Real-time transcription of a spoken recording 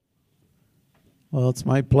Well, it's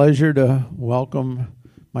my pleasure to welcome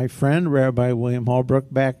my friend, Rabbi William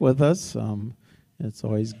Hallbrook, back with us. It's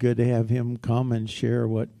always good to have him come and share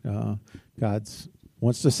what God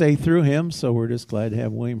wants to say through him, so we're just glad to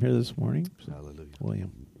have William here this morning. So, Hallelujah.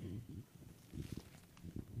 William.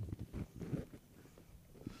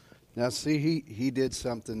 Now, see, he did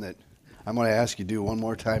something that I'm going to ask you to do one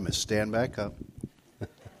more time is stand back up.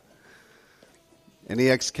 Any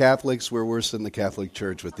ex-Catholics, we're worse than the Catholic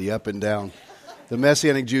Church with the up and down. The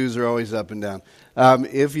Messianic Jews are always up and down.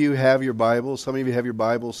 If you have your Bibles, some of you have your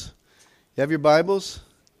Bibles. You have your Bibles?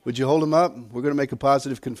 Would you hold them up? We're going to make a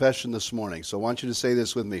positive confession this morning. So I want you to say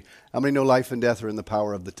this with me. How many know life and death are in the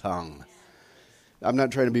power of the tongue? I'm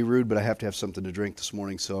not trying to be rude, but I have to have something to drink this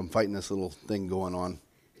morning, so I'm fighting this little thing going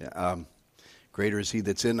on. Greater is he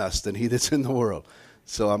that's in us than he that's in the world.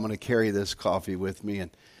 So I'm going to carry this coffee with me.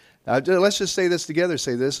 And let's just say this together.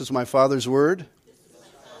 Say, this is my Father's word.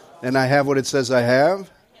 And I have what it says I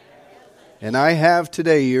have. And I have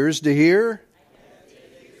today ears to hear,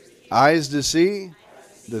 eyes to see,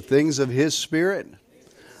 the things of His Spirit.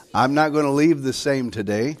 I'm not going to leave the same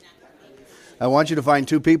today. I want you to find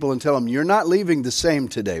two people and tell them, you're not leaving the same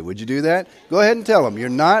today. Would you do that? Go ahead and tell them, you're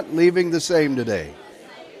not leaving the same today.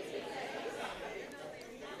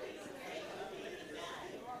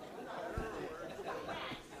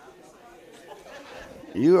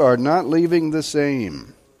 You are not leaving the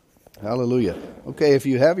same. Hallelujah. Okay, if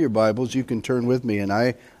you have your Bibles, you can turn with me. And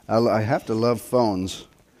I have to love phones.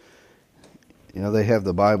 You know, they have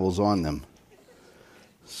the Bibles on them.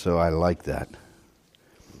 So I like that.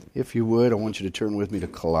 If you would, I want you to turn with me to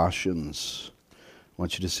Colossians. I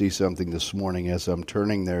want you to see something this morning. As I'm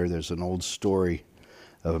turning there, there's an old story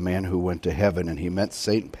of a man who went to heaven, and he met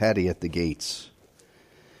St. Patty at the gates.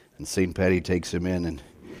 And St. Patty takes him in, and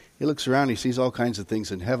he looks around, he sees all kinds of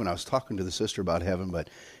things in heaven. I was talking to the sister about heaven,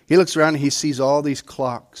 but he looks around and he sees all these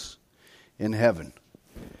clocks in heaven.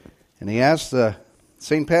 And he asked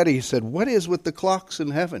St. Patty, he said, what is with the clocks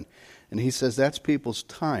in heaven? And he says, that's people's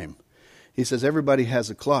time. He says, everybody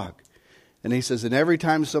has a clock. And he says, and every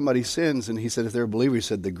time somebody sins, and he said, if they're a believer, he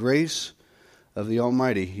said, the grace of the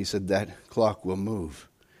Almighty, he said, that clock will move.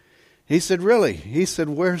 He said, really? He said,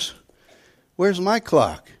 where's my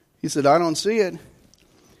clock? He said, I don't see it.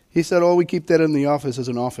 He said, oh, we keep that in the office as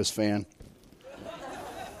an office fan.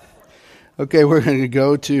 Okay, we're going to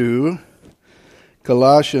go to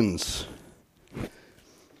Colossians. I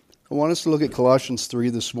want us to look at Colossians 3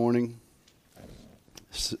 this morning.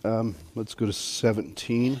 Let's go to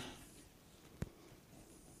 17.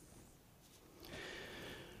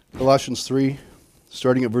 Colossians 3,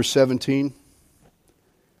 starting at verse 17.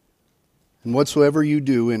 And whatsoever you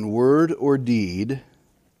do in word or deed,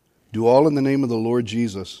 do all in the name of the Lord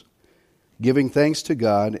Jesus, giving thanks to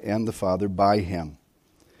God and the Father by Him.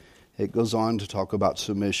 It goes on to talk about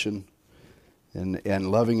submission and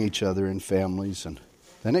loving each other in families. And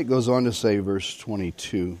then it goes on to say, verse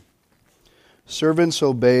 22, servants,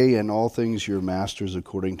 obey in all things your masters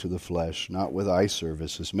according to the flesh, not with eye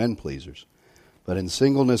service as men pleasers, but in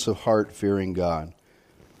singleness of heart, fearing God.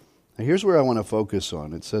 Now here's where I want to focus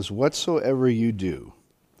on. It says, whatsoever you do,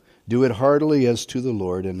 do it heartily as to the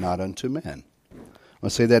Lord and not unto men. I'll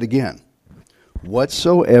say that again.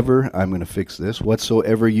 Whatsoever, I'm going to fix this,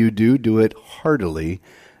 whatsoever you do, do it heartily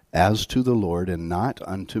as to the Lord and not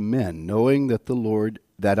unto men, knowing that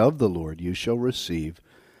of the Lord you shall receive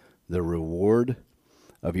the reward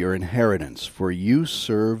of your inheritance, for you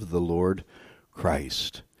serve the Lord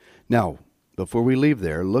Christ. Now, before we leave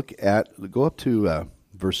there, go up to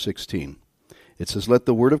verse 16. It says, let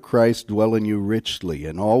the word of Christ dwell in you richly,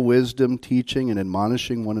 in all wisdom, teaching and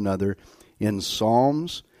admonishing one another in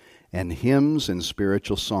psalms and hymns and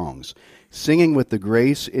spiritual songs, singing with the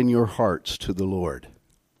grace in your hearts to the Lord.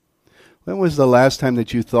 When was the last time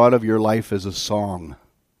that you thought of your life as a song?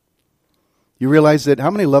 You realize that, how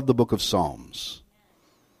many love the book of Psalms?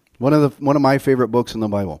 One of my favorite books in the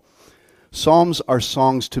Bible. Psalms are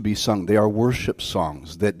songs to be sung. They are worship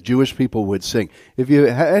songs that Jewish people would sing. If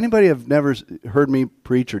anybody have never heard me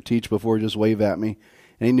preach or teach before, just wave at me.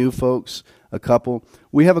 Any new folks? A couple?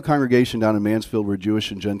 We have a congregation down in Mansfield. We're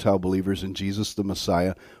Jewish and Gentile believers in Jesus the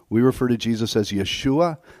Messiah. We refer to Jesus as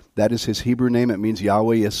Yeshua. That is His Hebrew name. It means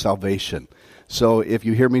Yahweh is salvation. So if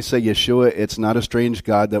you hear me say Yeshua, it's not a strange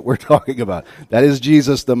God that we're talking about. That is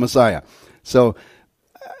Jesus the Messiah. So,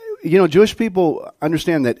 Jewish people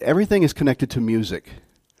understand that everything is connected to music.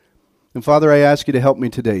 And Father, I ask you to help me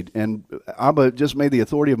today. And Abba, just may the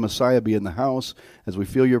authority of Messiah be in the house as we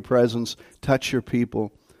feel your presence, touch your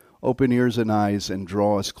people, open ears and eyes, and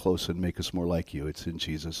draw us close and make us more like you. It's in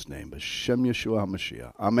Jesus' name. B'Shem Yeshua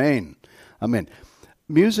HaMashiach. Amen. Amen.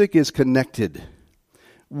 Music is connected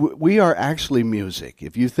We are actually music.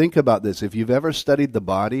 If you think about this, if you've ever studied the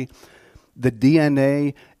body, the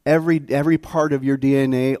DNA, every part of your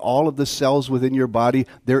DNA, all of the cells within your body,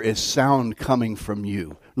 there is sound coming from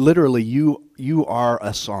you. Literally, you are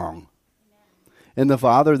a song. And the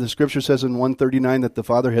Father, the Scripture says in 139 that the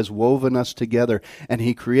Father has woven us together, and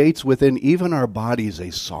He creates within even our bodies a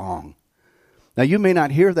song. Now, you may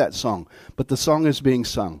not hear that song, but the song is being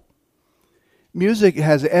sung. Music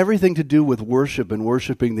has everything to do with worship and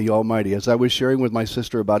worshiping the Almighty. As I was sharing with my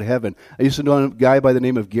sister about heaven, I used to know a guy by the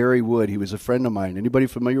name of Gary Wood. He was a friend of mine. Anybody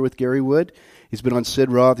familiar with Gary Wood? He's been on Sid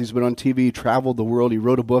Roth. He's been on TV, traveled the world. He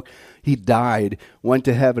wrote a book. He died, went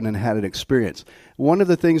to heaven, and had an experience. One of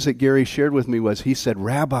the things that Gary shared with me was he said,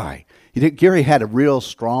 Rabbi, Gary had a real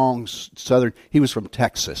strong southern, he was from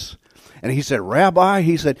Texas. And he said, Rabbi,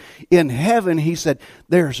 he said, in heaven, he said,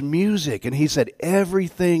 there's music. And he said,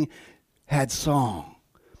 everything had song.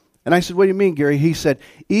 And I said, what do you mean, Gary? He said,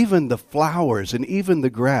 even the flowers and even the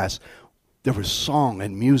grass, there was song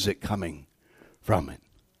and music coming from it.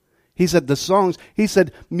 He said the songs, he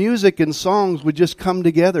said music and songs would just come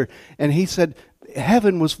together. And he said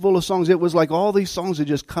heaven was full of songs. It was like all these songs had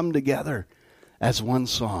just come together as one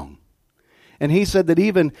song. And he said that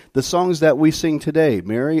even the songs that we sing today,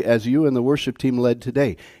 Mary, as you and the worship team led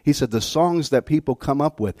today, he said the songs that people come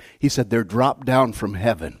up with, he said they're dropped down from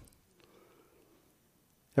heaven.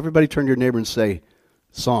 Everybody turn to your neighbor and say,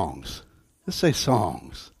 songs. Let's say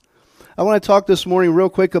songs. I want to talk this morning real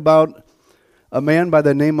quick about a man by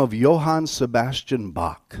the name of Johann Sebastian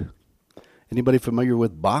Bach. Anybody familiar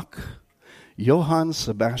with Bach? Johann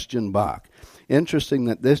Sebastian Bach. Interesting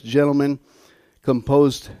that this gentleman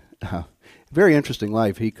composed, very interesting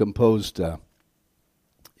life. He composed,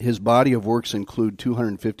 his body of works include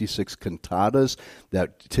 256 cantatas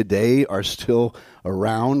that today are still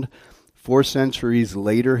around. 4 centuries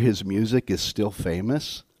later, his music is still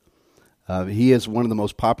famous. He is one of the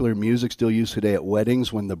most popular music still used today at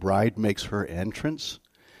weddings when the bride makes her entrance.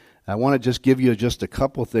 I want to just give you just a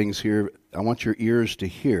couple things here. I want your ears to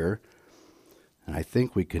hear, and I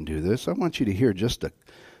think we can do this. I want you to hear just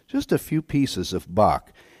a few pieces of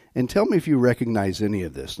Bach, and tell me if you recognize any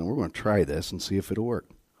of this. Now, we're going to try this and see if it'll work.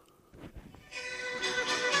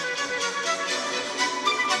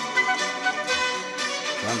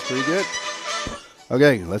 Sounds pretty good.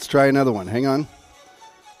 Okay, let's try another one. Hang on.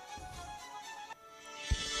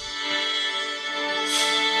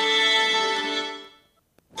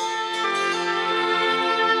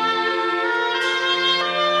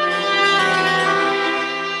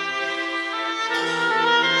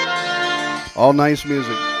 All nice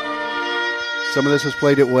music. Some of this is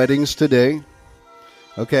played at weddings today.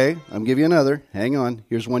 Okay, I'm giving you another. Hang on.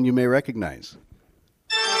 Here's one you may recognize.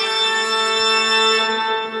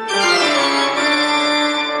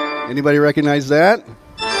 Anybody recognize that?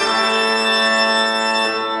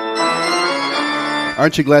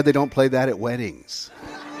 Aren't you glad they don't play that at weddings?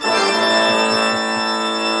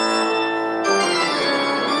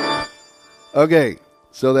 Okay,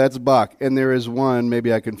 so that's Bach. And there is one,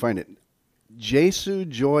 maybe I can find it. Jesu,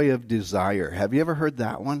 Joy of Desire. Have you ever heard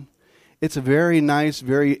that one? It's a very nice,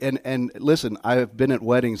 and listen, I've been at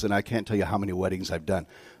weddings, and I can't tell you how many weddings I've done.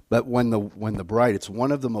 But when the bride, it's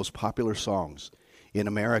one of the most popular songs in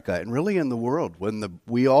America and really in the world.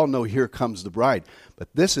 We all know Here Comes the Bride, but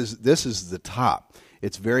this is the top.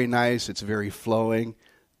 It's very nice. It's very flowing.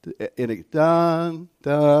 And it, dun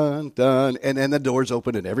dun dun, and then the doors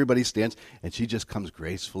open and everybody stands, and she just comes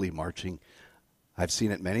gracefully marching. I've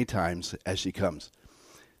seen it many times as she comes.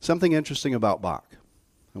 Something interesting about Bach.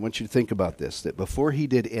 I want you to think about this, that before he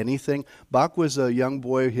did anything, Bach was a young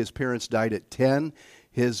boy. His parents died at 10.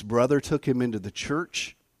 His brother took him into the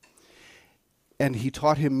church, and he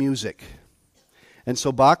taught him music. And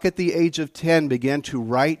so Bach, at the age of 10, began to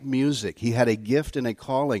write music. He had a gift and a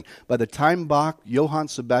calling. By the time Johann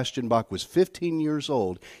Sebastian Bach was 15 years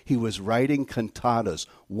old, he was writing cantatas,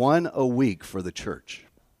 one a week for the church.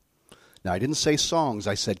 Now, I didn't say songs,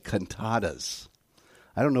 I said cantatas.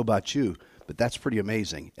 I don't know about you, but that's pretty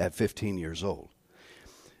amazing at 15 years old.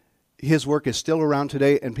 His work is still around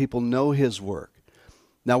today, and people know his work.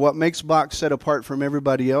 Now, what makes Bach set apart from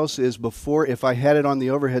everybody else is if I had it on the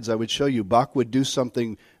overheads, I would show you, Bach would do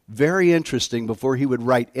something very interesting before he would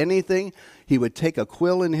write anything. He would take a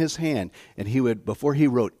quill in his hand, and before he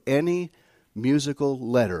wrote any musical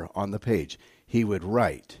letter on the page, he would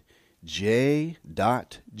write J.J.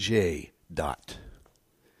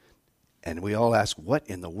 And we all ask, what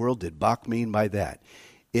in the world did Bach mean by that?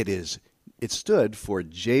 It stood for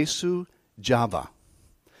Jesu Java.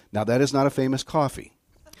 Now, that is not a famous coffee.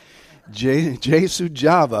 Jesu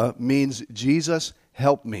Java means Jesus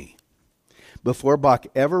help me. Before Bach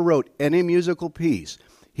ever wrote any musical piece,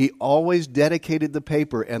 he always dedicated the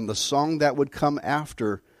paper and the song that would come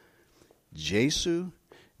after Jesu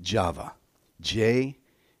Java, J.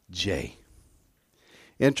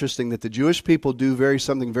 Interesting that the Jewish people do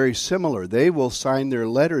something very similar. They will sign their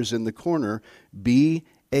letters in the corner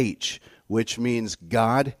BH, which means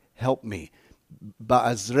God help me.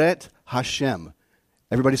 Ba'azret Hashem.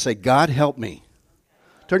 Everybody say, God help me.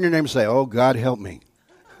 Turn your name and say, oh, God help me.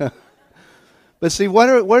 But see, what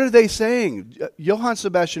are they saying? Johann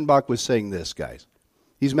Sebastian Bach was saying this, guys.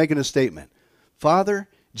 He's making a statement. Father,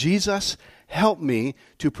 Jesus, help me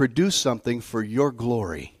to produce something for your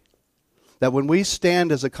glory. That when we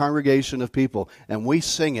stand as a congregation of people and we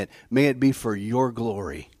sing it, may it be for your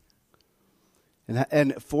glory.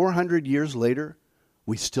 And 400 years later,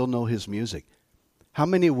 we still know his music. How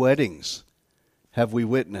many weddings have we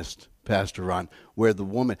witnessed, Pastor Ron, where the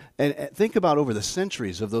woman, and think about over the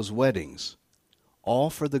centuries of those weddings, all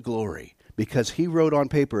for the glory, because he wrote on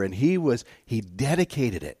paper and he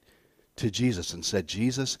dedicated it to Jesus and said,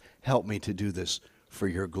 Jesus, help me to do this for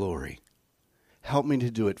your glory. Help me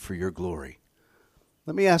to do it for your glory.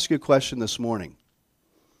 Let me ask you a question this morning.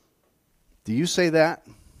 Do you say that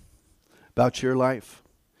about your life?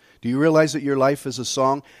 Do you realize that your life is a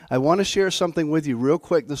song? I want to share something with you real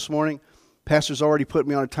quick this morning. Pastor's already put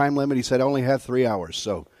me on a time limit. He said I only have 3 hours,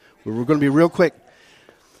 so we're going to be real quick.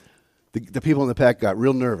 The people in the back got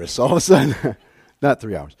real nervous all of a sudden. Not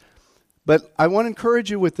 3 hours. But I want to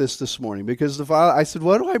encourage you with this morning, because I said,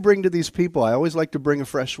 what do I bring to these people? I always like to bring a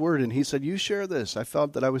fresh word. And he said, you share this. I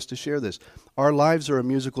felt that I was to share this. Our lives are a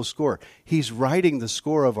musical score. He's writing the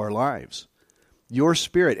score of our lives. Your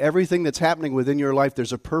spirit, everything that's happening within your life,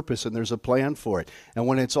 there's a purpose and there's a plan for it. And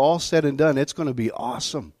when it's all said and done, it's going to be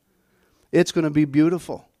awesome. It's going to be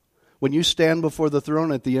beautiful. When you stand before the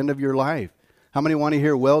throne at the end of your life, how many want to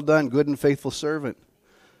hear, well done, good and faithful servant?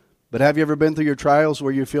 But have you ever been through your trials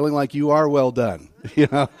where you're feeling like you are well done? You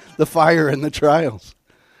know, the fire and the trials.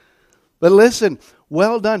 But listen,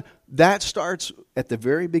 well done. That starts at the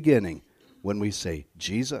very beginning when we say,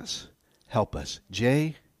 Jesus, help us.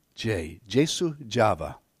 Jesu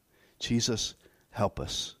Java. Jesus, help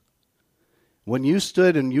us. When you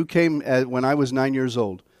stood and you came when I was 9 years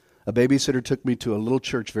old, a babysitter took me to a little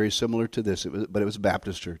church very similar to this, but it was a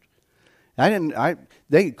Baptist church.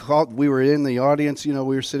 They called, we were in the audience, we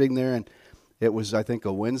were sitting there, and it was, I think,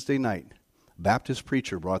 a Wednesday night. A Baptist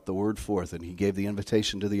preacher brought the word forth, and he gave the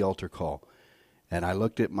invitation to the altar call. And I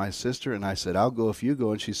looked at my sister, and I said, I'll go if you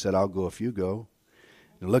go. And she said, I'll go if you go.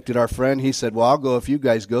 And I looked at our friend. He said, well, I'll go if you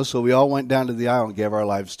guys go. So we all went down to the aisle and gave our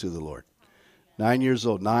lives to the Lord. 9 years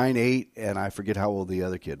old, 9, 8, and I forget how old the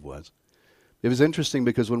other kid was. It was interesting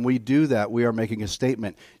because when we do that, we are making a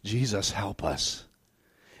statement, Jesus, help us.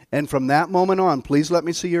 And from that moment on, please let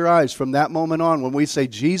me see your eyes. From that moment on, when we say,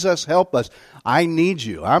 Jesus, help us, I need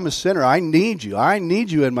you. I'm a sinner. I need you. I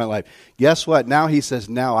need you in my life. Guess what? Now he says,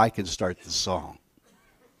 now I can start the song.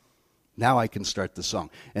 Now I can start the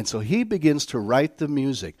song. And so he begins to write the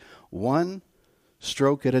music, one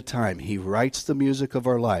stroke at a time. He writes the music of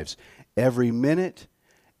our lives. Every minute,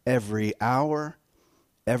 every hour,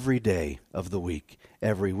 every day of the week.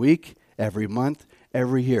 Every week, every month,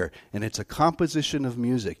 every year. And it's a composition of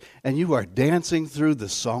music. And you are dancing through the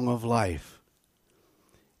song of life.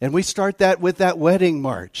 And we start that with that wedding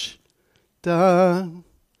march. Dun,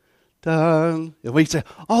 dun. And we say,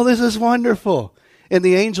 oh, this is wonderful. And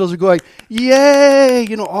the angels are going, yay!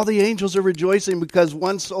 All the angels are rejoicing because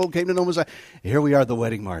one soul came to know Messiah. Here we are, the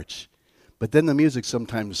wedding march. But then the music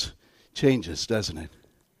sometimes changes, doesn't it?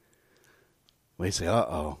 We say,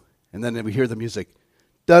 uh-oh. And then we hear the music,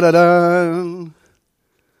 da-da-da.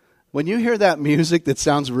 When you hear that music that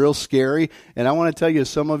sounds real scary, and I want to tell you,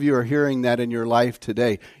 some of you are hearing that in your life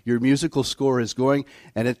today. Your musical score is going,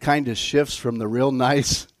 and it kind of shifts from the real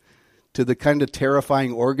nice to the kind of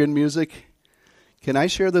terrifying organ music. Can I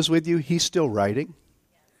share this with you? He's still writing.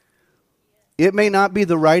 It may not be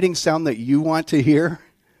the writing sound that you want to hear,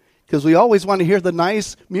 because we always want to hear the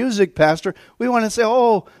nice music, Pastor. We want to say,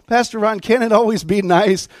 oh, Pastor Ron, can it always be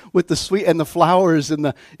nice with the sweet and the flowers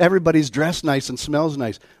and everybody's dressed nice and smells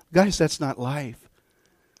nice? Guys, that's not life.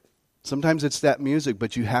 Sometimes it's that music,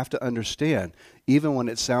 but you have to understand, even when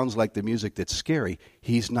it sounds like the music that's scary,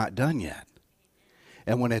 he's not done yet.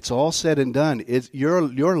 And when it's all said and done,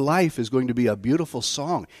 your life is going to be a beautiful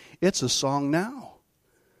song. It's a song now.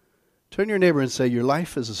 Turn to your neighbor and say, your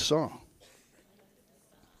life is a song.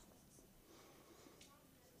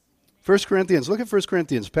 1 Corinthians, look at 1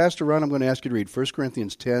 Corinthians. Pastor Ron, I'm going to ask you to read 1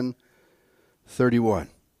 Corinthians 10:31.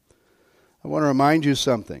 I want to remind you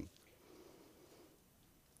something.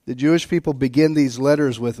 The Jewish people begin these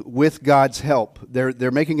letters with God's help.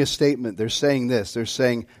 They're making a statement. They're saying this. They're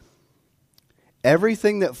saying,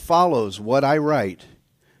 everything that follows what I write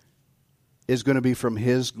is going to be for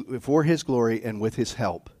His glory and with His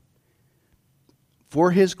help.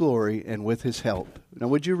 For His glory and with His help. Now,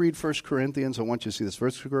 would you read 1 Corinthians? I want you to see this.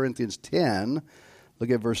 1 Corinthians 10, look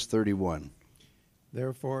at verse 31.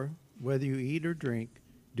 Therefore, whether you eat or drink,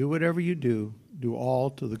 do whatever you do all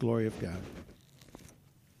to the glory of God.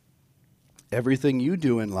 Everything you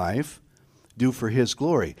do in life, do for His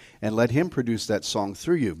glory. And let Him produce that song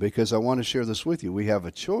through you. Because I want to share this with you. We have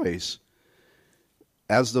a choice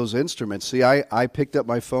as those instruments. See, I picked up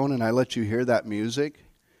my phone and I let you hear that music.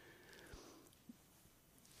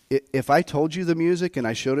 If I told you the music and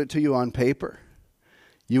I showed it to you on paper,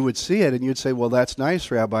 you would see it and you'd say, well, that's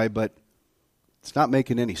nice, Rabbi, but it's not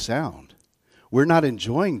making any sound. We're not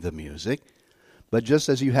enjoying the music. But just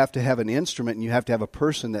as you have to have an instrument and you have to have a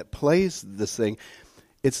person that plays this thing,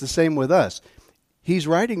 it's the same with us. He's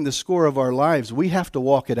writing the score of our lives. We have to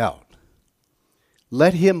walk it out.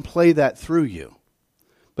 Let Him play that through you.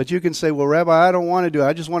 But you can say, well, Rabbi, I don't want to do it.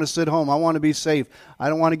 I just want to sit home. I want to be safe. I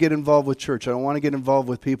don't want to get involved with church. I don't want to get involved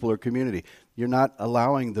with people or community. You're not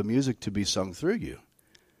allowing the music to be sung through you.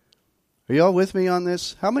 Are you all with me on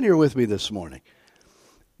this? How many are with me this morning?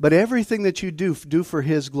 But everything that you do for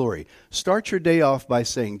His glory. Start your day off by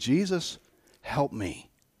saying, Jesus, help me.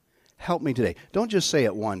 Help me today. Don't just say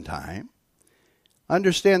it one time.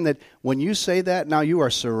 Understand that when you say that, now you are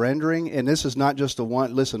surrendering, and this is not just a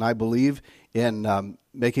one. Listen, I believe in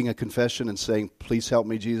making a confession and saying, please help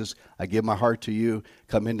me, Jesus. I give my heart to you.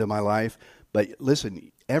 Come into my life. But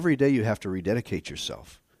listen, every day you have to rededicate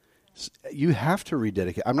yourself. You have to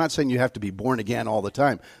rededicate. I'm not saying you have to be born again all the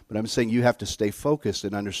time, but I'm saying you have to stay focused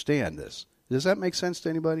and understand this. Does that make sense to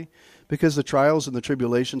anybody? Because the trials and the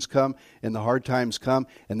tribulations come and the hard times come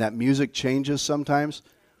and that music changes sometimes.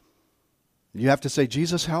 You have to say,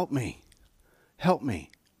 Jesus, help me. Help me.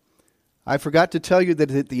 I forgot to tell you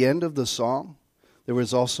that at the end of the song, there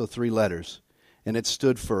was also 3 letters. And it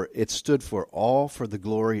stood for all for the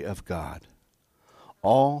glory of God.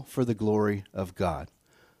 All for the glory of God.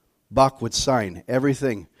 Bach would sign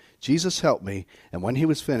everything, Jesus help me, and when he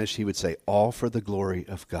was finished, he would say, all for the glory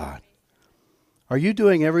of God. Are you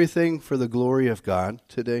doing everything for the glory of God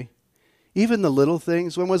today? Even the little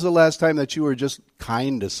things? When was the last time that you were just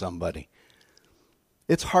kind to somebody?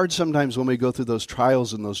 It's hard sometimes when we go through those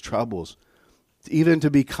trials and those troubles, even to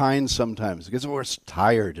be kind sometimes, because we're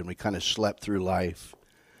tired and we kind of schlep through life.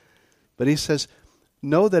 But he says,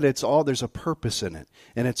 know that there's a purpose in it,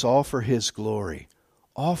 and it's all for His glory.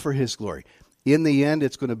 All for His glory. In the end,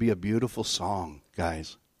 it's going to be a beautiful song,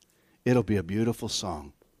 guys. It'll be a beautiful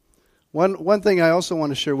song. One thing I also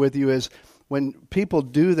want to share with you is when people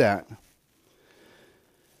do that,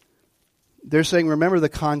 they're saying, remember the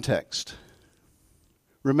context.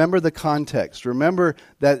 Remember the context. Remember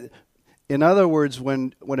that, in other words,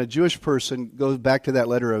 when a Jewish person goes back to that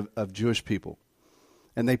letter of Jewish people,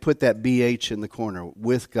 and they put that BH in the corner,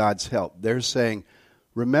 with God's help, they're saying,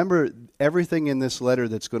 remember, everything in this letter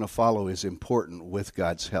that's going to follow is important with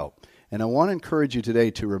God's help. And I want to encourage you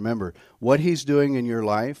today to remember what He's doing in your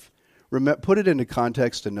life. Put it into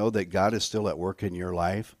context to know that God is still at work in your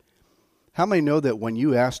life. How many know that when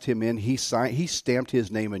you asked Him in, He stamped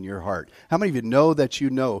His name in your heart? How many of you know that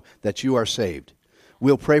you are saved?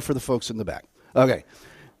 We'll pray for the folks in the back. Okay.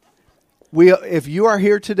 If you are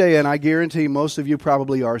here today, and I guarantee most of you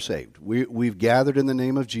probably are saved. We've gathered in the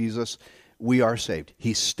name of Jesus. We are saved.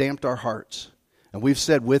 He stamped our hearts. And we've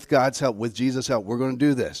said, with God's help, with Jesus' help, we're going to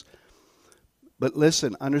do this. But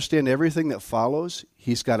listen, understand everything that follows.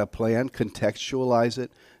 He's got a plan. Contextualize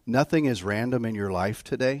it. Nothing is random in your life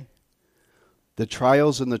today. The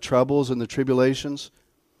trials and the troubles and the tribulations,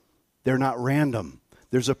 they're not random.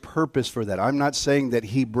 There's a purpose for that. I'm not saying that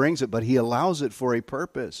He brings it, but He allows it for a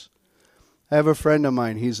purpose. I have a friend of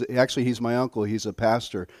mine. He's my uncle. He's a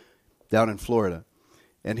pastor down in Florida.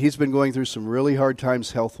 And he's been going through some really hard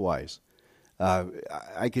times health-wise.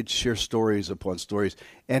 I could share stories upon stories.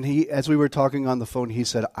 And as we were talking on the phone, he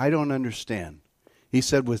said, I don't understand. He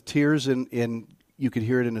said with tears in you could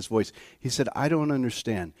hear it in his voice. He said, I don't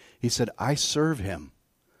understand. He said, I serve Him.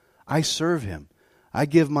 I serve Him. I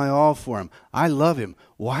give my all for Him. I love Him.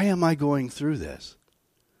 Why am I going through this?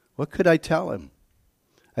 What could I tell him?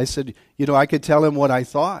 I said, I could tell him what I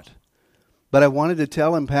thought. But I wanted to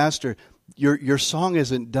tell him, Pastor, your song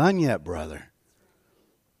isn't done yet, brother.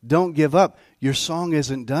 Don't give up. Your song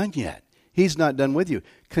isn't done yet. He's not done with you.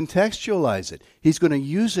 Contextualize it. He's going to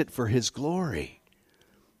use it for His glory.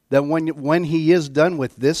 That when He is done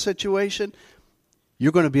with this situation,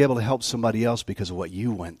 you're going to be able to help somebody else because of what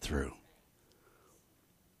you went through.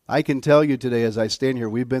 I can tell you today as I stand here,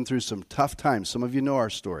 we've been through some tough times. Some of you know our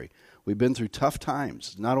story. We've been through tough times.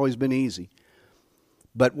 It's not always been easy.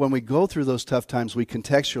 But when we go through those tough times, we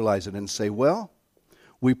contextualize it and say, well,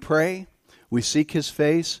 we pray, we seek His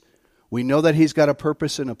face, we know that He's got a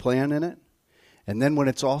purpose and a plan in it. And then when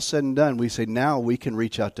it's all said and done, we say, now we can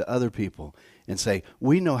reach out to other people and say,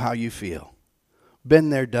 we know how you feel.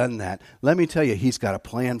 Been there, done that. Let me tell you, He's got a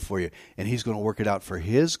plan for you, and He's going to work it out for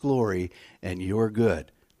His glory and your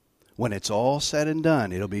good. When it's all said and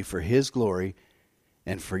done, it'll be for His glory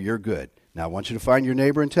and for your good. Now, I want you to find your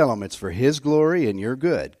neighbor and tell them it's for His glory and your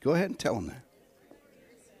good. Go ahead and tell them that.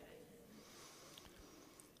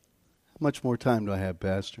 How much more time do I have,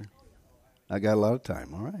 Pastor? I got a lot of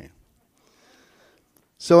time. All right.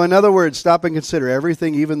 So in other words, stop and consider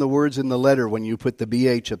everything, even the words in the letter, when you put the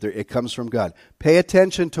BH up there, it comes from God. Pay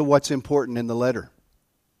attention to what's important in the letter.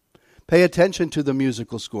 Pay attention to the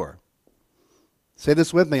musical score. Say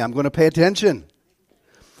this with me. I'm going to pay attention.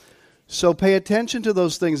 So pay attention to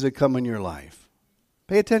those things that come in your life.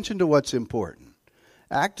 Pay attention to what's important.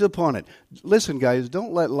 Act upon it. Listen, guys,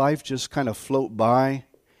 don't let life just kind of float by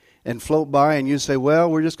and you say,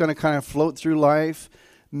 well, we're just going to kind of float through life.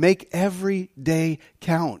 Make every day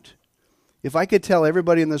count. If I could tell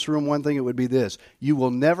everybody in this room one thing, it would be this. You will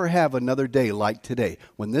never have another day like today.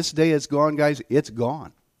 When this day is gone, guys, it's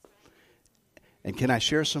gone. And can I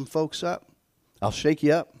share some folks up? I'll shake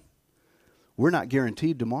you up. We're not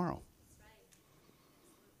guaranteed tomorrow.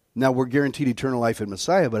 Now, we're guaranteed eternal life in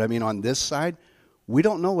Messiah, but I mean, on this side, we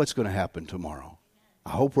don't know what's going to happen tomorrow.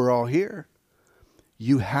 I hope we're all here.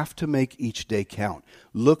 You have to make each day count.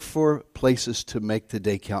 Look for places to make the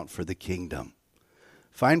day count for the kingdom.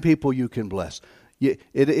 Find people you can bless.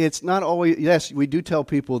 It's not always, yes, we do tell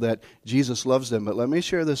people that Jesus loves them, but let me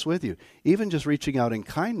share this with you. Even just reaching out in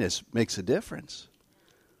kindness makes a difference.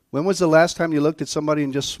 When was the last time you looked at somebody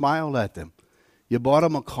and just smiled at them? You bought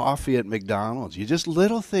them a coffee at McDonald's. You just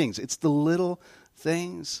little things. It's the little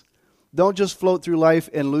things. Don't just float through life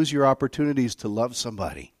and lose your opportunities to love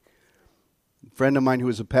somebody. A friend of mine who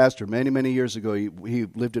was a pastor many, many years ago, he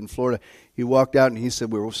lived in Florida. He walked out and he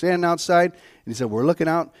said, we were standing outside, and he said, we're looking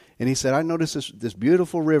out, and he said, I noticed this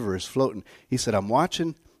beautiful river is floating. He said, I'm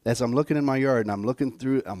watching, as I'm looking in my yard, and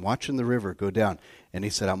I'm watching the river go down. And he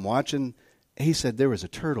said, he said, there was a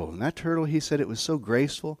turtle, and that turtle, he said, it was so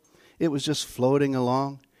graceful. It was just floating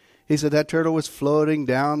along. He said that turtle was floating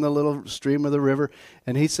down the little stream of the river.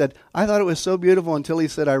 And he said, I thought it was so beautiful until he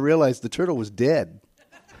said, I realized the turtle was dead.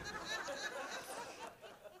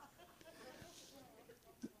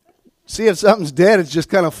 See, if something's dead, it's just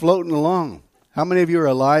kind of floating along. How many of you are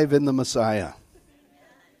alive in the Messiah?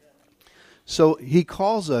 So He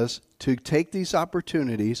calls us to take these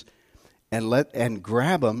opportunities and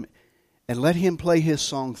grab them and let Him play His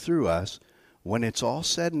song through us. When it's all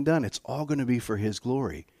said and done, it's all going to be for His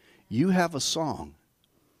glory. You have a song.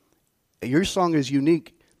 Your song is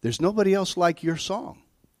unique. There's nobody else like your song.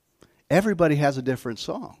 Everybody has a different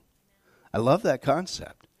song. I love that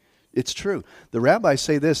concept. It's true. The rabbis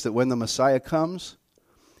say this, that when the Messiah comes,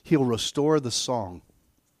 He'll restore the song.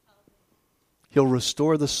 He'll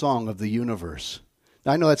restore the song of the universe.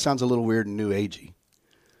 Now, I know that sounds a little weird and new agey,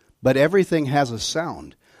 but everything has a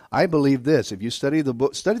sound. I believe this. If you study the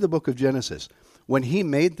book of Genesis, when He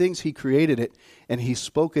made things, He created it, and He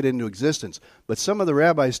spoke it into existence. But some of the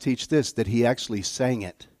rabbis teach this, that He actually sang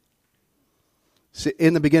it. See,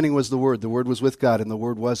 in the beginning was the Word was with God, and the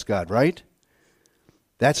Word was God, right?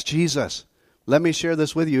 That's Jesus. Let me share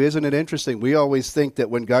this with you. Isn't it interesting? We always think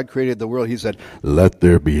that when God created the world, He said, let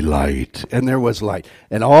there be light. And there was light.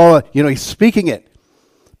 And He's speaking it.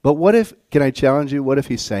 But what if, can I challenge you, what if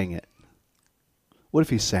He sang it? What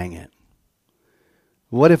if He sang it?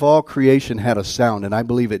 What if all creation had a sound? And I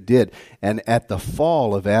believe it did. And at the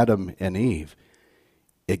fall of Adam and Eve,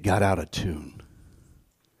 it got out of tune.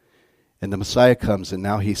 And the Messiah comes, and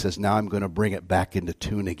now He says, now I'm going to bring it back into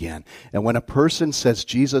tune again. And when a person says,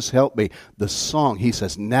 Jesus, help me, the song, He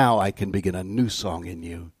says, now I can begin a new song in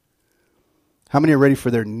you. How many are ready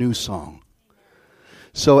for their new song?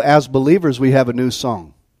 So as believers, we have a new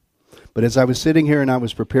song. But as I was sitting here and I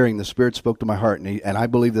was preparing, the Spirit spoke to my heart, and I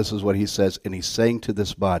believe this is what He says, and He's saying to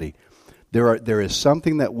this body, there is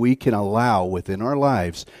something that we can allow within our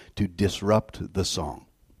lives to disrupt the song.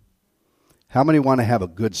 How many want to have a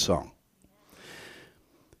good song?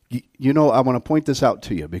 You know, I want to point this out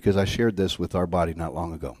to you because I shared this with our body not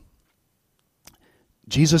long ago.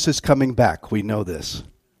 Jesus is coming back. We know this.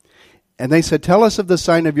 And they said, tell us of the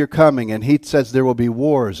sign of your coming. And he says there will be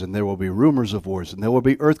wars, and there will be rumors of wars, and there will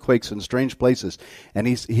be earthquakes in strange places. And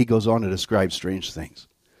he goes on to describe strange things.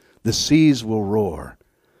 The seas will roar.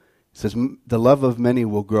 He says the love of many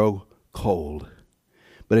will grow cold.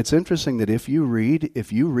 But it's interesting that if you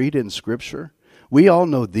read in Scripture, we all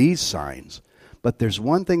know these signs. But there's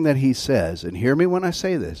one thing that he says, and hear me when I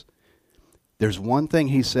say this. There's one thing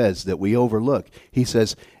he says that we overlook. He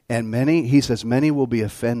says, many will be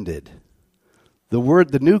offended.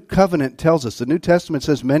 The New Covenant tells us, the New Testament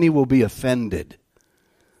says many will be offended.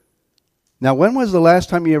 Now, when was the last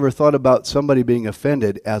time you ever thought about somebody being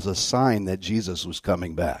offended as a sign that Jesus was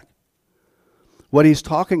coming back? What he's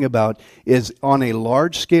talking about is on a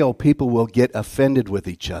large scale, people will get offended with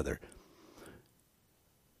each other.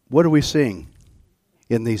 What are we seeing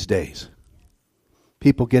in these days?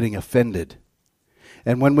 People getting offended.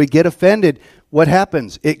 And when we get offended, what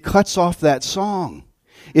happens? It cuts off that song.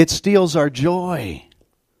 It steals our joy.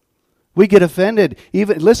 We get offended.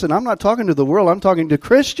 Listen, I'm not talking to the world, I'm talking to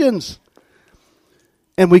Christians.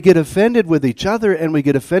 And we get offended with each other, and we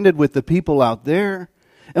get offended with the people out there,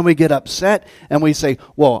 and we get upset, and we say,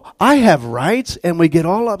 well, I have rights, and we get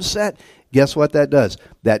all upset. Guess what that does?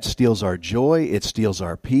 That steals our joy, it steals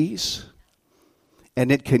our peace,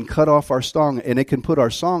 and it can cut off our song, and it can put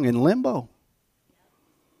our song in limbo.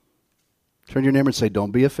 Turn to your neighbor and say,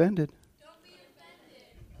 don't be offended. Don't be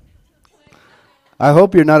offended. I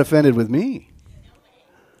hope you're not offended with me.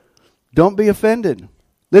 Don't be offended.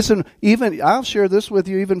 Listen, I'll share this with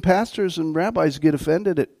you, even pastors and rabbis get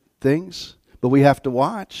offended at things, but we have to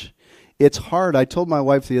watch. It's hard. I told my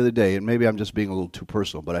wife the other day, and maybe I'm just being a little too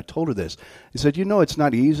personal, but I told her this. I said, it's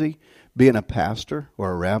not easy being a pastor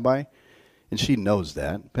or a rabbi, and she knows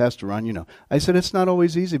that. Pastor Ron, I said, it's not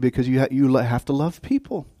always easy because you have to love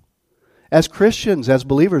people. As Christians, as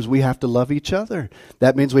believers, we have to love each other.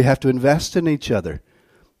 That means we have to invest in each other.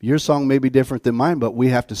 Your song may be different than mine, but we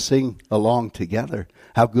have to sing along together.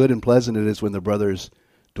 How good and pleasant it is when the brothers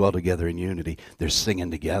dwell together in unity. They're singing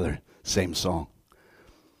together, same song.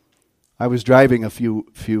 I was driving a few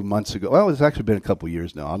months ago. Well, it's actually been a couple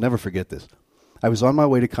years now. I'll never forget this. I was on my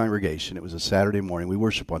way to congregation. It was a Saturday morning. We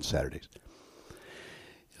worship on Saturdays.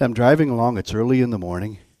 I'm driving along. It's early in the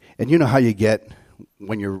morning. And you know how you get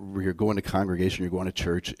when you're going to congregation, you're going to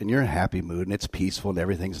church, and you're in a happy mood, and it's peaceful, and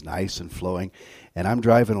everything's nice and flowing. And I'm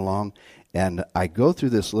driving along, and I go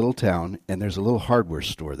through this little town, and there's a little hardware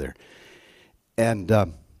store there. And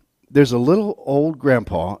there's a little old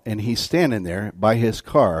grandpa, and he's standing there by his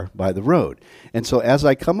car by the road. And so as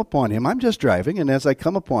I come upon him, I'm just driving, and as I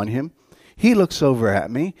come upon him, he looks over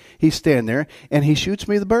at me, he's standing there, and he shoots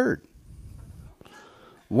me the bird.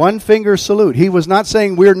 One finger salute. He was not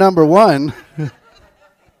saying we're number one.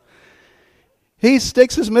 He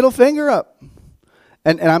sticks his middle finger up.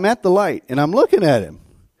 And I'm at the light, and I'm looking at him.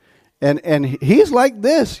 And he's like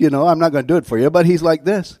this, I'm not going to do it for you, but he's like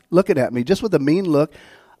this, looking at me, just with a mean look.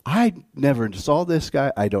 I never saw this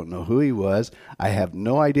guy. I don't know who he was. I have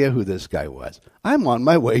no idea who this guy was. I'm on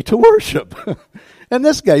my way to worship. And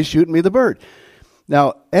this guy's shooting me the bird.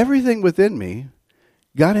 Now, everything within me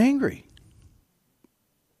got angry.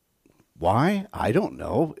 Why? I don't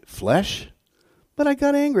know. Flesh. But I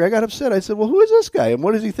got angry. I got upset. I said, well, who is this guy? And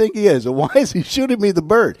what does he think he is? And why is he shooting me the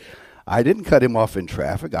bird? I didn't cut him off in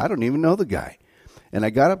traffic. I don't even know the guy. And I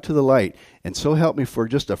got up to the light, and so help me, for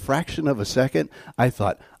just a fraction of a second, I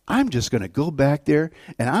thought, I'm just going to go back there,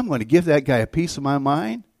 and I'm going to give that guy a piece of my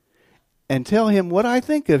mind and tell him what I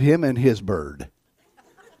think of him and his bird.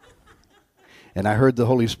 And I heard the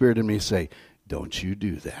Holy Spirit in me say, don't you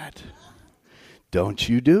do that. Don't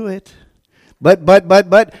you do it. But,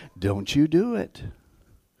 don't you do it.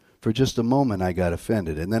 For just a moment, I got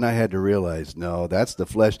offended. And then I had to realize, no, that's the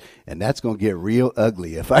flesh, and that's going to get real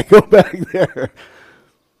ugly if I go back there.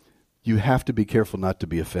 You have to be careful not to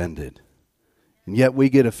be offended. And yet we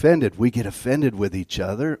get offended. We get offended with each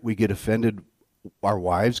other. We get offended. Our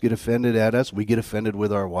wives get offended at us. We get offended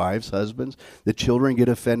with our wives, husbands. The children get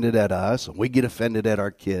offended at us. And we get offended at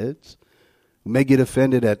our kids. We may get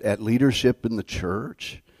offended at leadership in the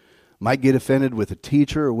church. Might get offended with a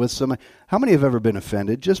teacher or with somebody. How many have ever been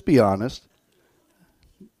offended? Just be honest.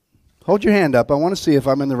 Hold your hand up. I want to see if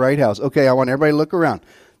I'm in the right house. Okay, I want everybody to look around.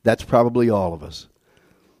 That's probably all of us.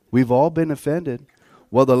 We've all been offended.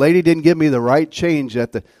 Well, the lady didn't give me the right change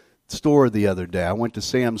at the store the other day. I went to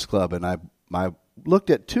Sam's Club, and I looked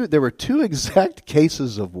at two. There were two exact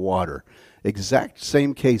cases of water. Exact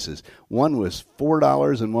same cases. One was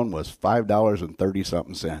 $4 and one was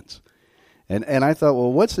 $5.30-something. And I thought,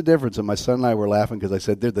 well, what's the difference? And my son and I were laughing because I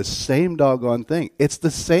said, they're the same doggone thing. It's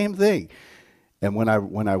the same thing. And when I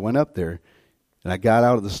went up there, And I got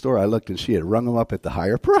out of the store. I looked, and she had rung them up at the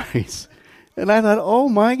higher price. And I thought, oh,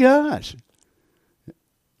 my gosh.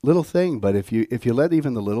 Little thing, but if you let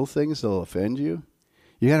even the little things, they'll offend you.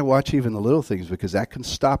 You got to watch even the little things, because that can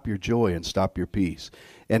stop your joy and stop your peace.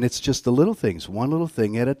 And it's just the little things, one little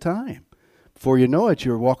thing at a time. Before you know it,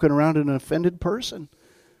 you're walking around an offended person.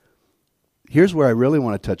 Here's where I really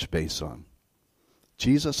want to touch base on.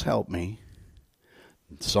 Jesus, help me.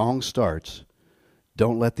 The song starts.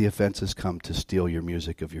 Don't let the offenses come to steal your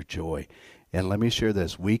music of your joy. And let me share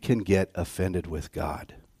this. We can get offended with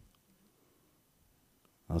God.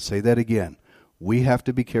 I'll say that again. We have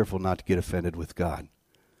to be careful not to get offended with God,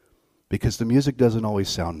 because the music doesn't always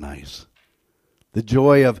sound nice. The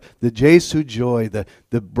joy of the Jesu joy,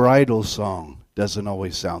 the bridal song doesn't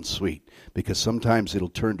always sound sweet, because sometimes it'll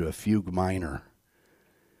turn to a fugue minor.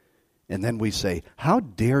 And then we say, how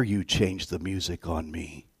dare you change the music on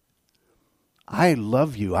me? I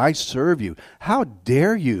love you. I serve you. How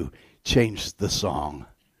dare you change the song?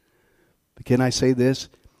 But can I say this?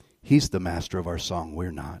 He's the master of our song.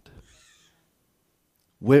 We're not.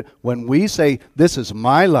 When we say, this is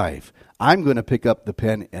my life, I'm going to pick up the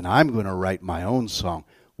pen and I'm going to write my own song,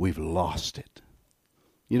 we've lost it.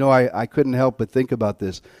 You know, I couldn't help but think about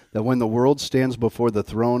this, that when the world stands before the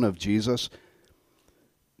throne of Jesus,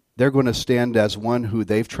 they're going to stand as one who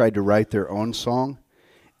they've tried to write their own song,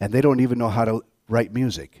 and they don't even know how to write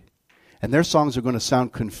music. And their songs are going to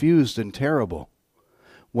sound confused and terrible.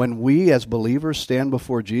 When we as believers stand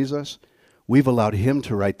before Jesus, we've allowed him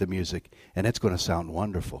to write the music, and it's going to sound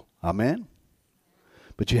wonderful. Amen?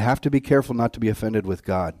 But you have to be careful not to be offended with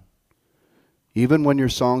God. Even when your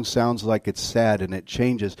song sounds like it's sad and it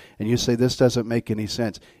changes, and you say, this doesn't make any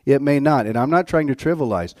sense. It may not, and I'm not trying to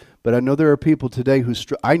trivialize, but I know there are people today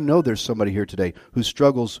I know there's somebody here today who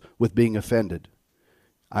struggles with being offended.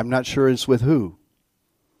 I'm not sure it's with who.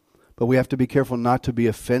 But we have to be careful not to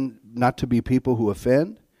be people who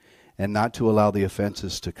offend, and not to allow the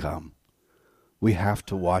offenses to come. We have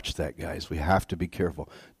to watch that, guys. We have to be careful.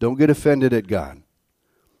 Don't get offended at God.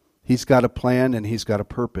 He's got a plan and he's got a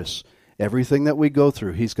purpose. Everything that we go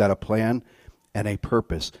through, he's got a plan and a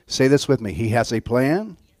purpose. Say this with me. He has a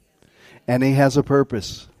plan and he has a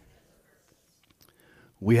purpose.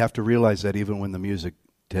 We have to realize that even when the music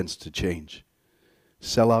tends to change.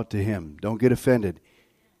 Sell out to him. Don't get offended.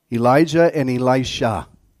 Elijah and Elisha.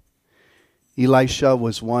 Elisha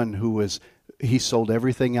was one he sold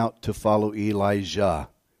everything out to follow Elijah.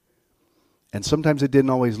 And sometimes it didn't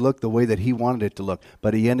always look the way that he wanted it to look,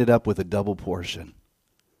 but he ended up with a double portion.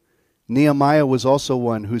 Nehemiah was also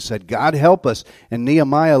one who said, God help us. And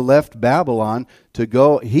Nehemiah left Babylon to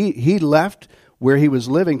go. He left where he was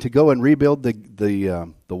living to go and rebuild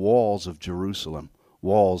the walls of Jerusalem.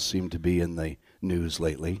 Walls seem to be in the news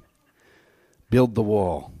lately. Build the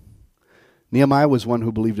wall. Nehemiah was one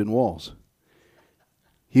who believed in walls.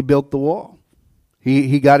 He built the wall.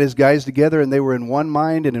 He got his guys together, and they were in one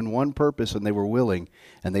mind and in one purpose, and they were willing.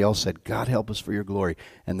 And they all said, God help us for your glory.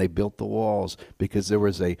 And they built the walls because there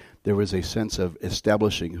was a sense of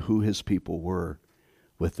establishing who his people were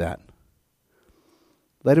with that.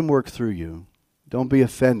 Let him work through you. Don't be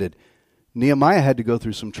offended. Nehemiah had to go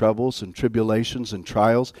through some troubles and tribulations and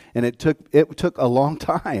trials, and it took a long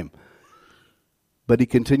time. But he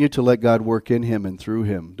continued to let God work in him and through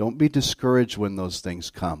him. Don't be discouraged when those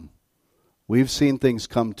things come. We've seen things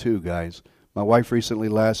come too, guys. My wife recently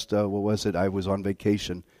I was on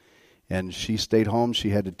vacation, and she stayed home.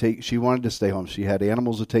 She wanted to stay home. She had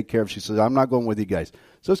animals to take care of. She says, I'm not going with you guys.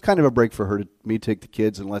 So it's kind of a break for her me take the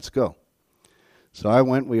kids and let's go. So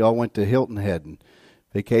we all went to Hilton Head and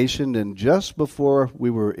vacationed, and just before we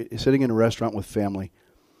were sitting in a restaurant with family,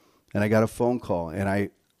 and I got a phone call, and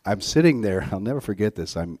I'm sitting there. I'll never forget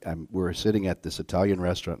this. We're sitting at this Italian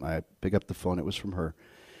restaurant, and I pick up the phone. It was from her,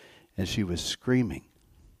 and she was screaming.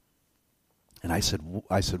 And I said,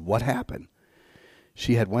 what happened?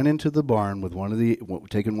 She had went into the barn with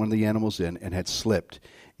taken one of the animals in, and had slipped,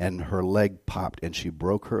 and her leg popped, and she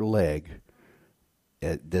broke her leg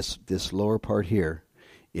at this lower part here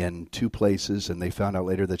in two places, and they found out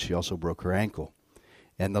later that she also broke her ankle.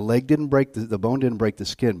 And the leg didn't break, the bone didn't break the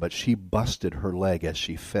skin, but she busted her leg as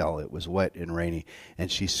she fell. It was wet and rainy, and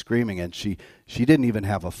she's screaming, and she didn't even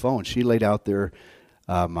have a phone. She laid out there,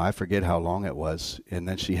 I forget how long it was, and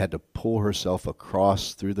then she had to pull herself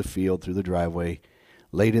across through the field, through the driveway,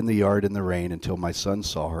 laid in the yard in the rain until my son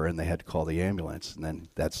saw her, and they had to call the ambulance, and then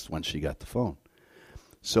that's when she got the phone.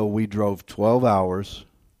 So we drove 12 hours.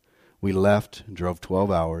 We left and drove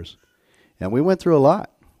 12 hours, and we went through a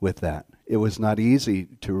lot with that. It was not easy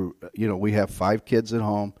to, we have 5 kids at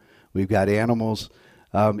home. We've got animals.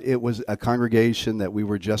 It was a congregation that we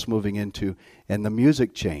were just moving into, and the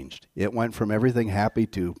music changed. It went from everything happy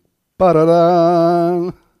to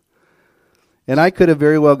ba-da-da. And I could have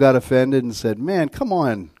very well got offended and said, man, come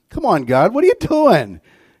on, God, what are you doing?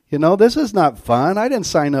 You know, this is not fun. I didn't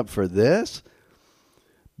sign up for this.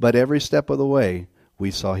 But every step of the way,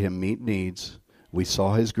 we saw him meet needs. We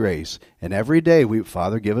saw his grace. And every day,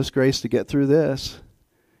 Father, give us grace to get through this.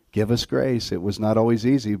 Give us grace. It was not always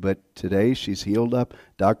easy, but today she's healed up.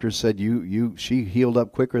 Doctors said she healed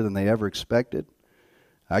up quicker than they ever expected.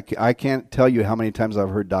 I can't tell you how many times I've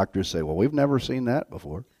heard doctors say, well, we've never seen that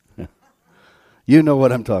before. You know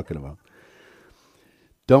what I'm talking about.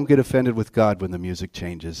 Don't get offended with God when the music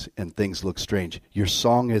changes and things look strange. Your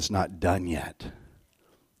song is not done yet.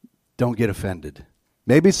 Don't get offended.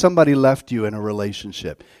 Maybe somebody left you in a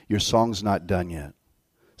relationship. Your song's not done yet.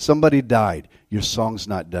 Somebody died. Your song's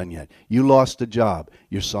not done yet. You lost a job.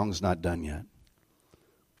 Your song's not done yet.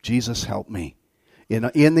 Jesus, help me.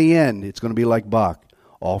 In the end, it's going to be like Bach.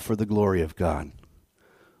 All for the glory of God.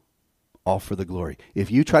 All for the glory.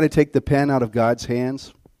 If you try to take the pen out of God's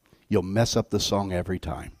hands, you'll mess up the song every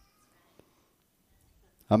time.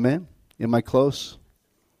 Amen? Am I close?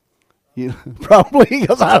 Probably,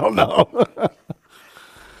 because I don't know.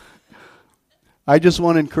 I just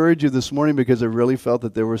want to encourage you this morning because I really felt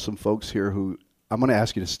that there were some folks here who, I'm going to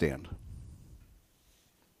ask you to stand.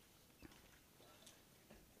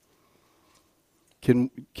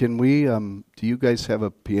 Can we, do you guys have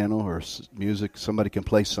a piano or music? Somebody can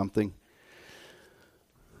play something?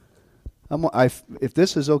 If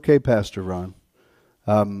this is okay, Pastor Ron,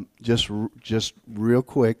 just real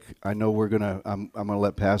quick, I know I'm gonna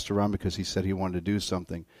let Pastor Ron because he said he wanted to do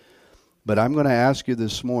something, but I'm going to ask you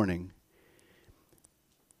this morning,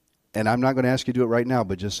 and I'm not going to ask you to do it right now,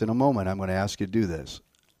 but just in a moment, I'm going to ask you to do this.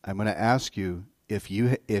 I'm going to ask you if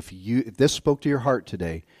this spoke to your heart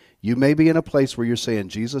today. You may be in a place where you're saying,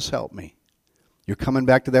 Jesus, help me. You're coming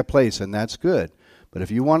back to that place, and that's good. But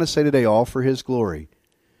if you want to say today, all for his glory,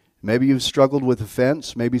 maybe you've struggled with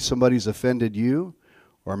offense, maybe somebody's offended you,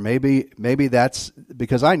 or maybe that's,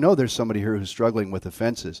 because I know there's somebody here who's struggling with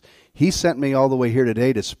offenses. He sent me all the way here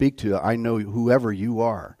today to speak to, I know whoever you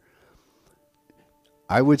are.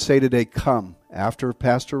 I would say today, come. After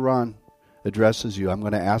Pastor Ron addresses you, I'm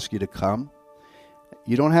going to ask you to come.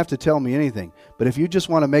 You don't have to tell me anything. But if you just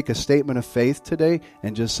want to make a statement of faith today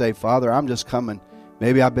and just say, Father, I'm just coming.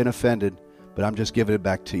 Maybe I've been offended, but I'm just giving it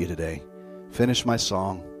back to you today. Finish my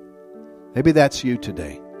song. Maybe that's you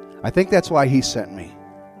today. I think that's why he sent me.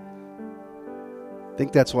 I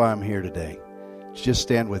think that's why I'm here today. Just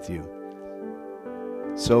stand with you.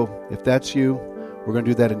 So if that's you, we're going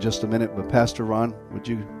to do that in just a minute. But Pastor Ron, would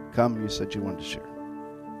you come? You said you wanted to share.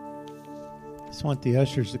 I just want the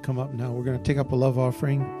ushers to come up now. We're going to take up a love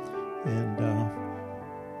offering, and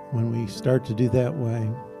when we start to do that way,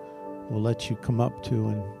 we'll let you come up too.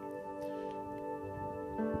 And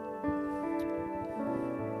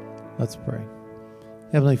let's pray.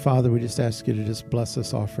 Heavenly Father, we just ask you to just bless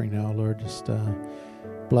this offering now, Lord. Just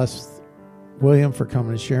bless William for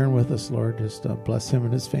coming and sharing with us, Lord. Just bless him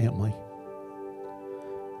and his family.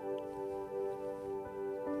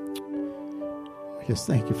 I just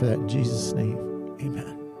thank you for that in Jesus' name.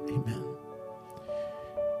 Amen. Amen.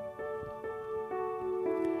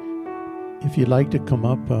 If you'd like to come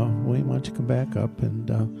up, William, why don't you come back up and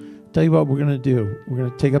tell you what we're going to do. We're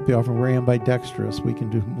going to take up the offering. We're ambidextrous. We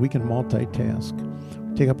can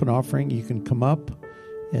multitask. Take up an offering. You can come up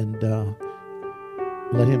and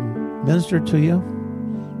let him minister to you.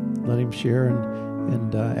 Let him share,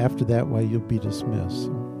 and after that, you'll be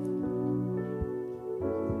dismissed.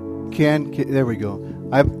 There we go.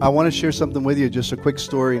 I want to share something with you. Just a quick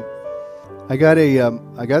story. I got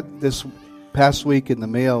this past week in the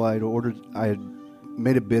mail. I had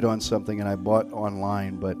made a bid on something and I bought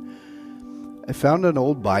online, but I found an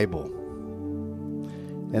old Bible.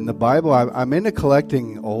 And the Bible, I'm into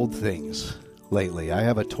collecting old things lately. I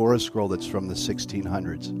have a Torah scroll that's from the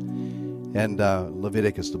 1600s, and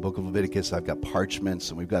Leviticus, the book of Leviticus. I've got parchments,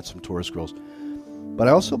 and we've got some Torah scrolls. But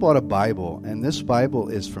I also bought a Bible, and this Bible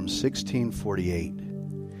is from 1648.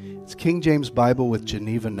 It's King James Bible with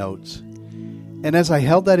Geneva notes. And as I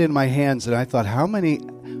held that in my hands, and I thought, how many...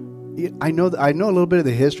 I know a little bit of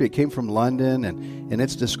the history. It came from London, and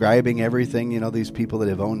it's describing everything, these people that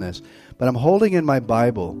have owned this. But I'm holding in my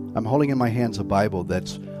hands a Bible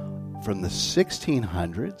that's from the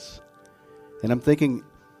 1600s. And I'm thinking,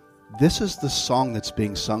 this is the song that's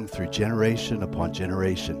being sung through generation upon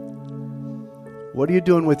generation. What are you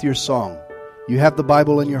doing with your song? You have the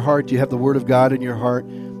Bible in your heart. You have the Word of God in your heart.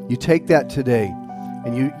 You take that today,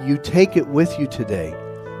 and you take it with you today.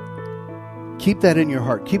 Keep that in your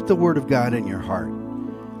heart. Keep the Word of God in your heart.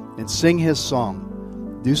 And sing His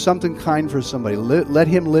song. Do something kind for somebody. Let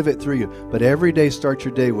Him live it through you. But every day start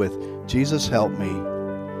your day with, Jesus, help me.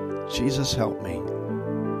 Jesus, help me.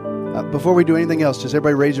 Before we do anything else, just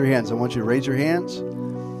everybody raise your hands. I want you to raise your hands.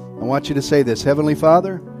 I want you to say this. Heavenly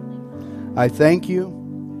Father, I thank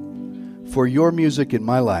you for your music in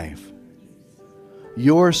my life.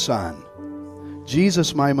 Your Son,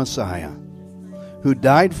 Jesus, my Messiah, who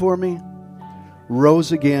died for me,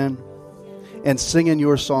 rose again, and singing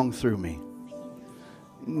your song through me.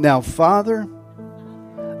 Now, Father,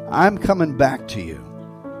 I'm coming back to you,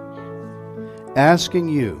 asking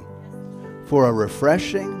you for a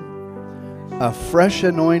refreshing, a fresh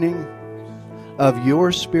anointing of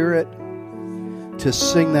your Spirit to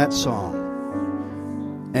sing that song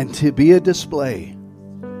and to be a display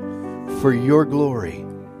for your glory.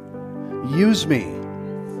 Use me.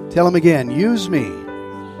 Tell him again, use me.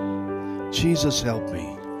 Jesus, help me.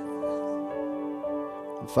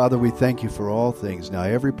 And Father, we thank you for all things. Now,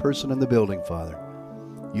 every person in the building, Father,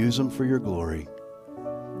 use them for your glory.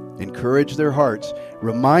 Encourage their hearts.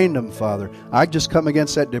 Remind them, Father. I just come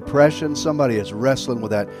against that depression. Somebody is wrestling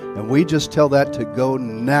with that. And we just tell that to go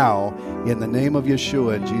now in the name of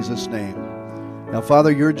Yeshua, in Jesus' name. Now,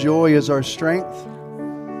 Father, your joy is our strength.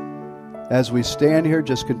 As we stand here,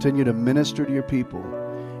 just continue to minister to your people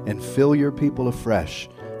and fill your people afresh.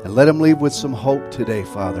 And let them leave with some hope today,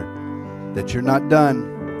 Father, that you're not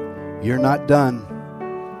done. You're not done.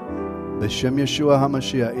 B'Shem Yeshua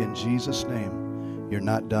HaMashiach, in Jesus' name. You're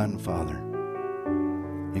not done, Father.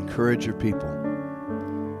 Encourage your people.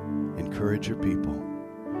 Encourage your people.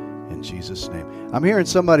 In Jesus' name. I'm hearing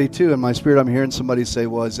somebody too, in my spirit, I'm hearing somebody say,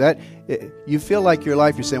 well, is that, you feel like your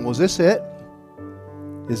life, you're saying, well, is this it?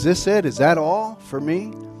 Is this it? Is that all for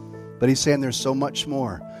me? But he's saying there's so much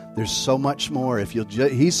more. There's so much more. If you'll,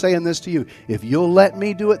 he's saying this to you. If you'll let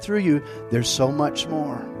me do it through you, there's so much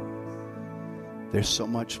more. There's so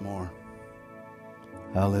much more.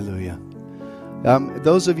 Hallelujah.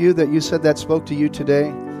 Those of you that you said that spoke to you today,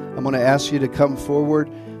 I'm going to ask you to come forward.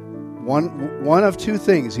 One of two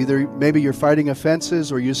things. Either maybe you're fighting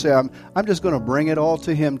offenses, or you say, I'm just going to bring it all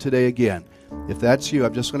to him today again. If that's you,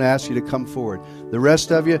 I'm just going to ask you to come forward. The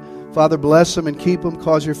rest of you, Father, bless them and keep them.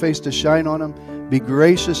 Cause your face to shine on them. Be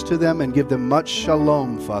gracious to them and give them much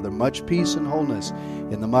shalom, Father, much peace and wholeness.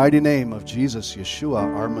 In the mighty name of Jesus,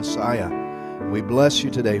 Yeshua, our Messiah. We bless you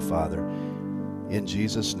today, Father. In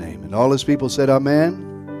Jesus' name. And all his people said,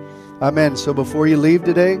 amen. Amen. So before you leave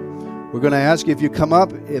today, we're going to ask you if you come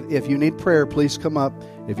up, if you need prayer, please come up.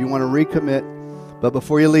 If you want to recommit. But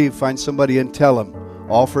before you leave, find somebody and tell them,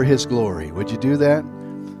 all for his glory. Would you do that?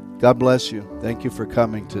 God bless you. Thank you for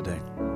coming today.